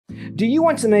Do you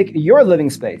want to make your living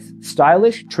space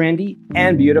stylish, trendy,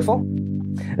 and beautiful?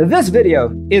 This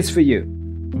video is for you.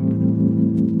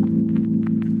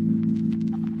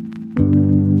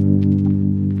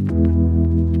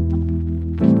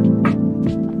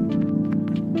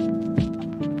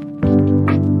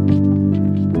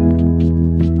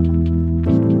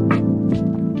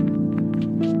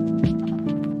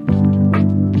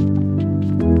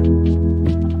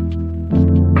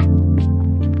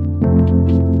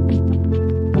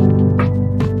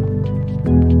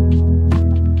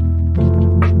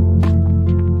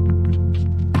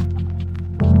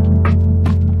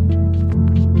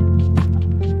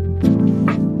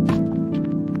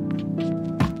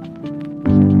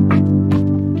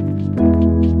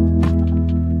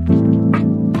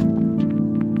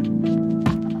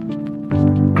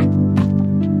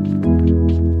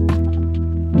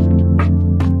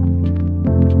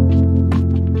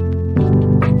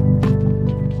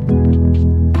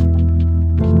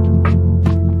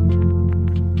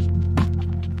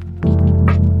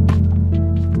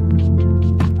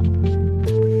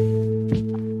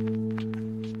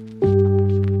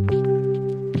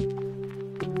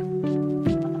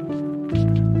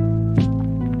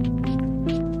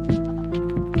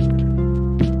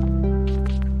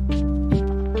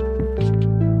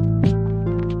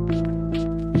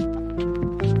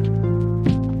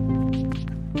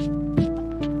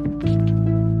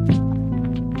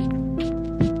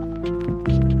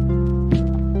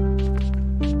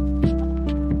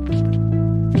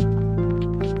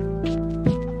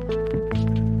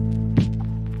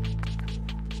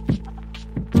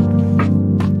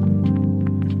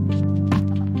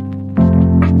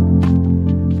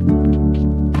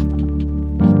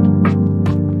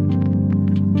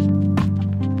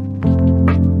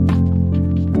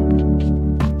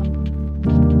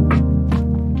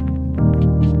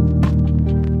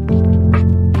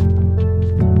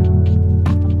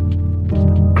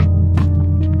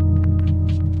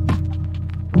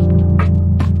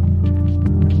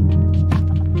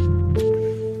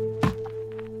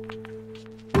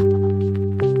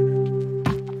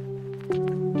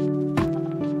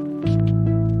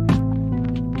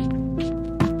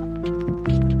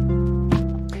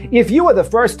 If you are the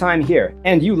first time here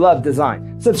and you love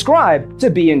design, subscribe to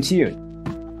Be in Tune.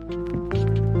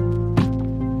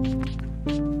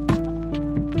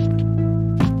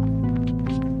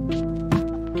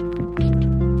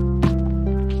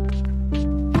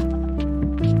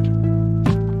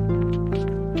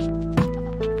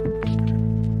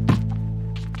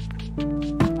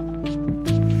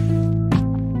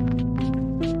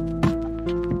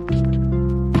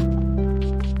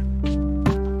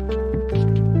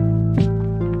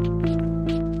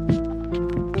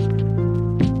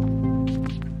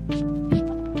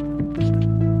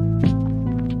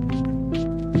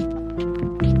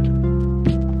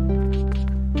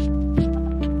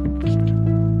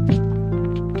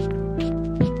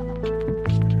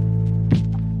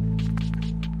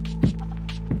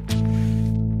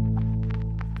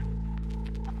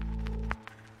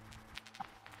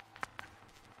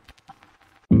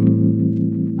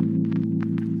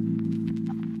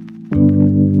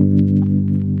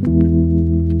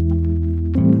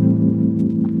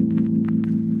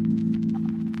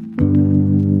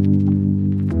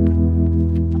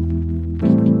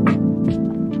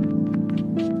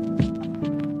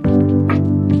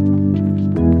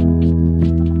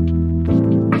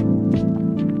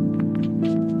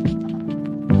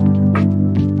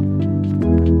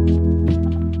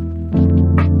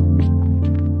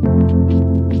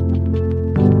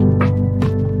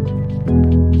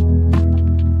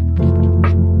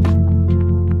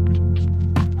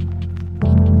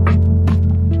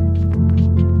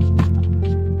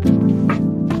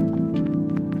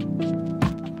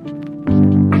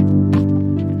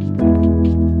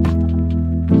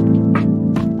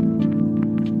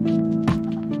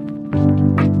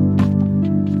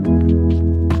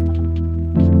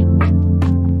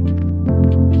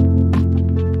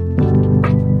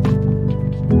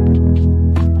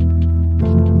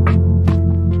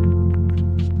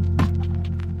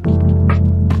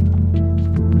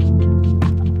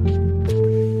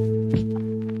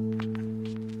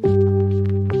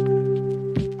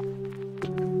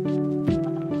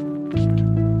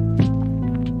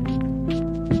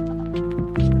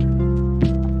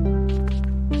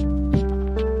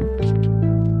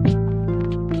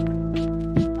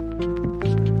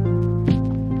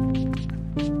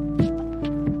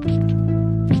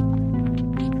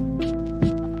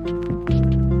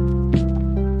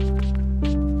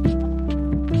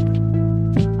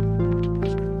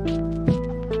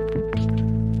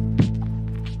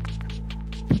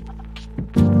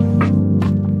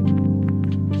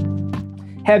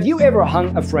 Have you ever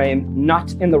hung a frame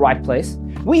not in the right place?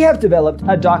 We have developed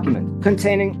a document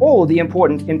containing all the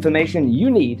important information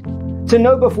you need to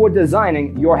know before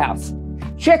designing your house.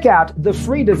 Check out the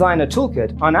free designer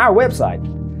toolkit on our website,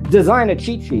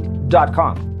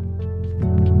 designercheatsheet.com.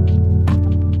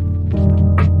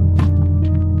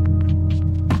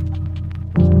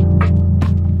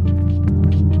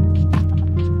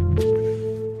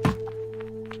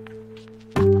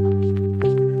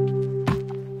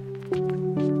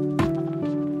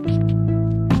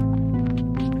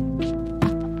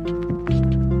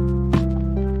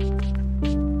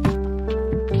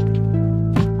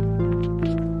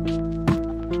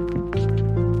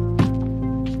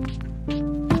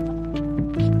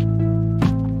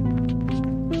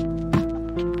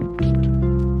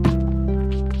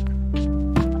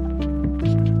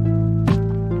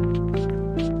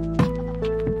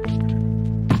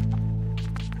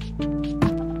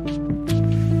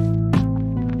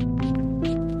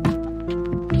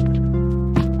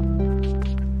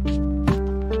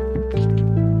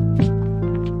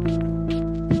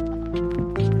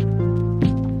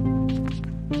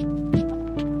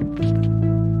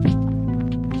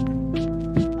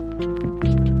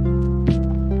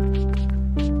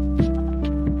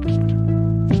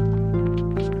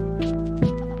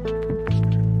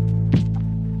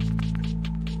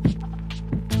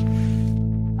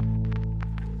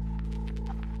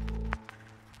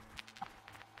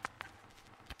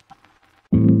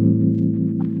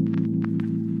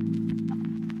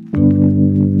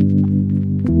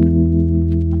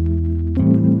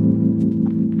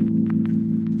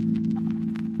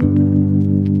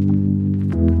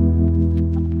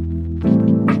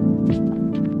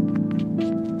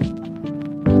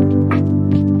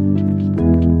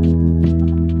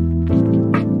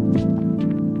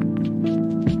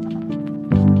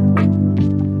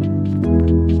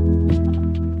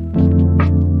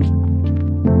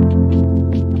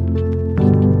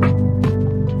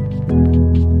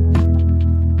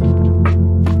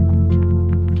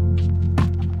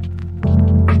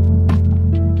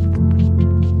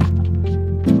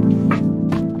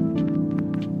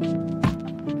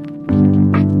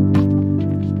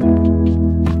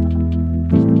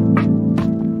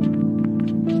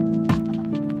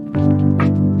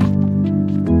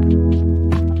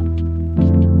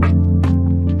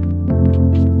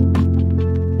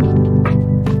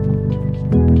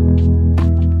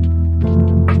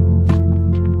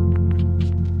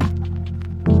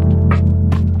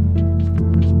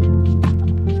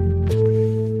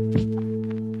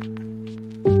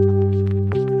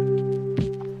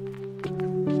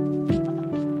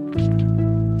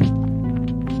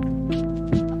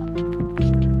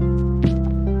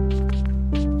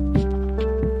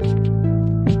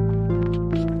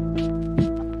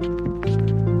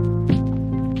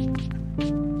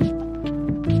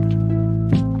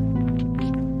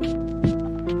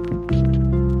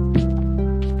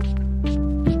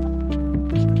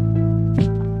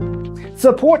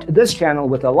 Support this channel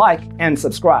with a like and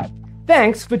subscribe.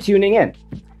 Thanks for tuning in.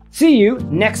 See you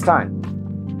next time.